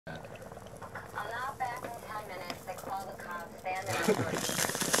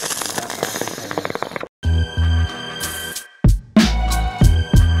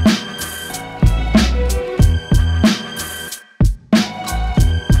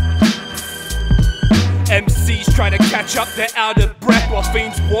MCs try to catch up, they're out of breath, while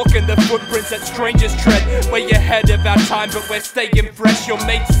fiends walk in the footprints that strangers tread. We're ahead of our time, but we're staying fresh. Your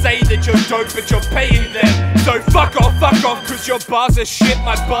mates say that you're dope, but you're paying them. So fuck off, cause your bars are shit.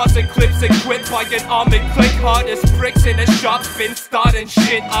 My bars are clips equipped by an armored click. Hardest bricks in a sharp spin, starting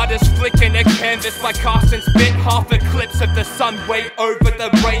shit. Artists flicking a canvas by casting spit. Half eclipse of the sun way over the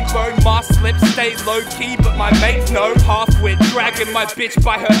rainbow. Mask slip, stay low key, but my mates know. Half-wit, dragging my bitch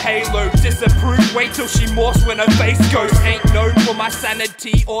by her halo. Disapprove, wait till she morphs when her face goes. Ain't known for my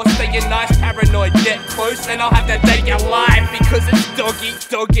sanity or staying nice. Paranoid, get close and I'll have to take your life. Because it's dog eat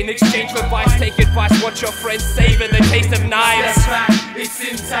dog in exchange for vice. Take advice, watch your friends savor the taste of knives. Step back, it's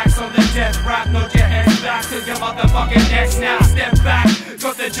Syntax on the death rap. Nod your heads back to your motherfucking necks now. Step back,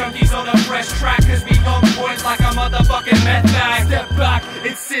 got the junkies on a fresh track. Cause we on point like a motherfucking meth bag. Step back,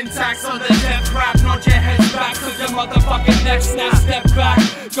 it's Syntax on the death rap. Nod your heads back to your motherfucking necks now. Step back,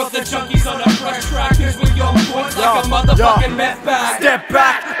 got the junkies on a fresh track. Cause we on point like a motherfucking meth bag. Step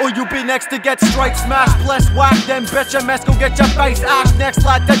back, or you'll be next to get straight smashed. Bless whack, then bet your Mesc will get your face ash. Next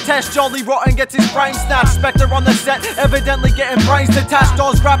lad to test, Jolly Rotten gets his brain snatched. Spectre on the set, evidently getting brains detached.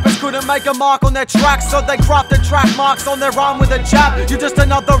 Those rappers couldn't make a mark on their tracks, so they crafted track marks on their arm with a jab. You're just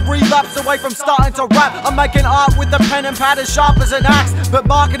another relapse away from starting to rap. I'm making art with a pen and pad as sharp as an axe. But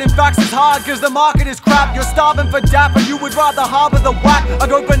marketing facts is hard cause the market is crap. You're starving for dap and you would rather harbour the whack. I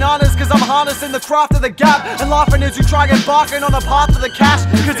go bananas cause I'm harnessing the craft of the gap. And laughing as you try embarking on a path for the cash.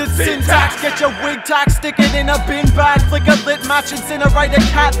 Cause it's Syntax, get your wig tack, stick it in a bin bag. Flick a lit match, incinerate a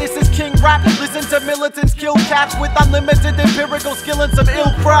cat. This is King Rap, listen to militants kill cats with unlimited empirical skill and some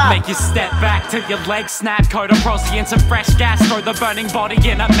ill crap. Make you step back till your legs snap. Coat of prosy and some fresh gas. Throw the burning body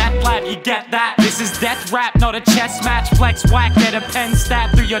in a meth lab, you get that? This is death rap, not a chess match. Flex whack, get a pen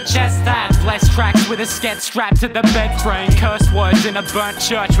stab through your chest hat. Bless tracks with a sketch strapped to the bed frame. Cursed words in a burnt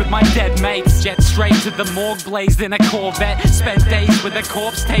church with my dead mates. Jet straight to the morgue, blazed in a Corvette. Spent days with a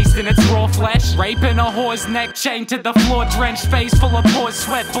corpse tasting its raw flesh. Raping a whore's neck, chained to the floor, drenched face full of poor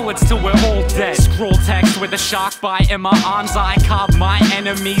sweat bullets till we're all dead. Scroll text with a shark bite in my arms. I carve my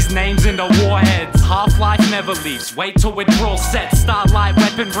enemies' names into warheads. Half-life never leaves, wait till withdrawal set. Starlight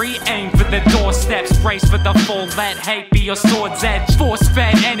weaponry, aim for the doorsteps. Brace for the fall, let hate be your sword's edge.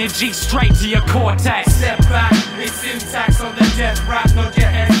 Force-fed energy straight to your cortex. Step back, it's Syntax on the death rap. Nod your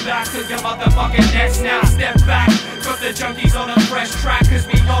heads back to your motherfucking necks now. Step back, got the junkies on a fresh track. Cause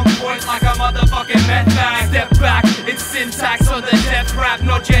we on point like a motherfucking meth bag. Step back, it's Syntax on the death rap.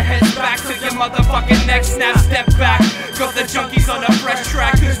 Nod your heads back to your motherfucking necks now. Step back, got the junkies on a fresh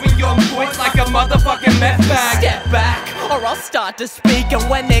track. Cause we on point like a motherfucking meth bag. Step back, or I'll start to speak. And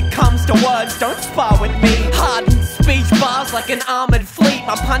when it comes to words, don't spar with me. Hardened speech bars like an armored fleet.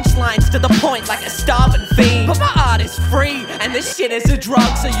 My punchlines to the point like a starving fiend. But my art is free, and this shit is a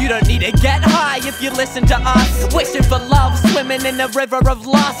drug. So you don't need to get high if you listen to us. Wishing for love, swimming in a river of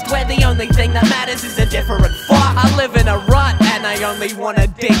lust, where the only thing that matters is a different fuck. I live in a rut, and I only wanna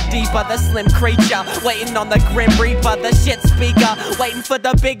dig deeper. The slim creature, waiting on the grim reaper. The shit speaker, waiting for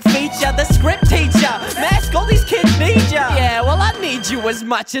the big feature. The script teacher, Mesc, all these kids need ya. Yeah, well I need you as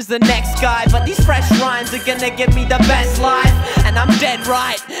much as the next guy. But these fresh rhymes are gonna give me the best life. And I'm dead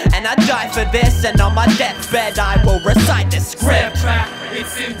right, and I die for this. And on my deathbed I will recite the script. Step back,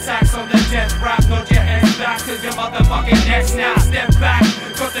 it's Syntax on the death rap. Nod your heads back to your motherfucking necks now. Step back,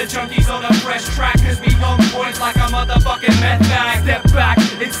 got the junkies on a fresh track. Cause we on point like a motherfucking meth bag. Step back,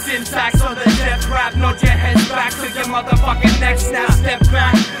 it's Syntax on the death rap. Nod your heads back to your motherfucking necks now. Step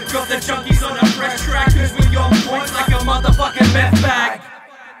back,